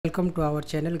Welcome to our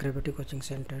channel Gravity Coaching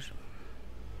Center.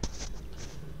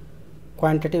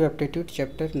 Quantitative Aptitude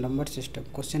chapter number system.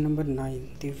 Question number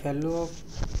 9. The value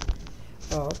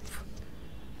of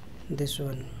this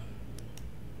one.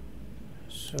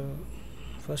 So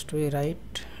first we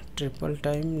write triple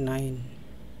time 9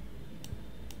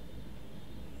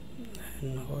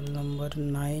 and whole number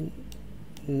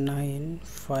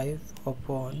 995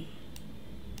 upon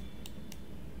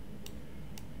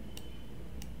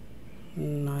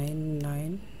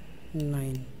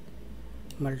 999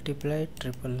 multiply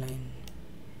 999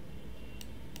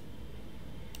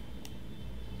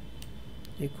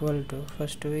 equal to,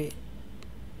 first we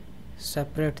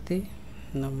separate the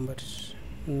numbers.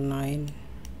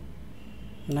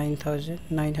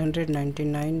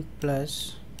 999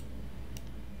 plus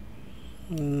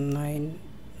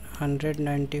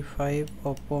 995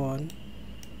 upon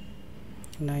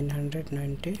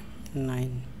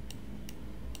 999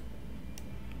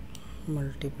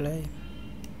 multiply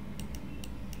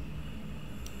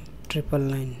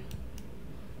 999.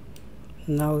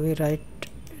 Now we write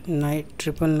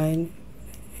 999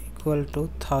 equal to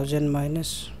 1000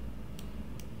 minus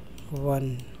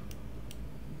 1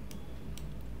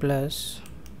 plus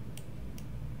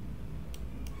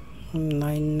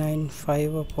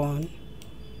 995 upon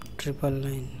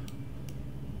 999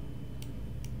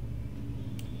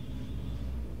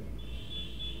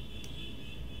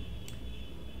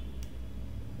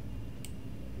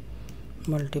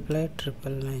 multiply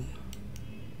 999.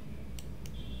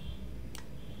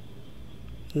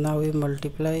 Now we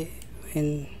multiply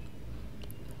in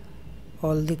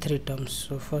all the three terms.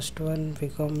 So first one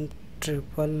become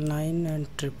 999 and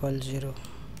 000,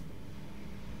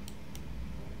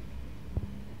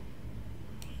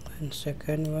 and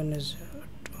second one is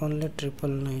only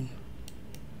 999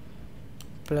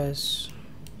 plus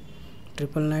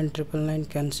 999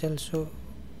 cancel, so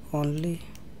only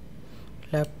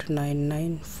left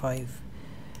 995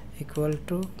 equal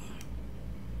to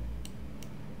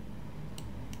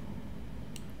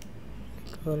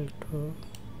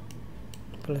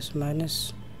plus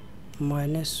minus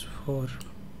 4,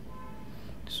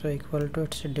 so equal to,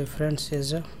 its difference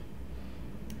is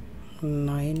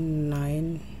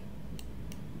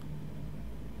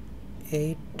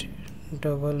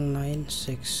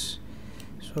 998,996.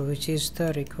 so which is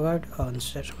the required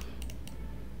answer?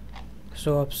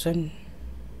 So option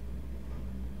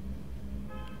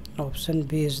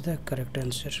B is the correct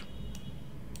answer.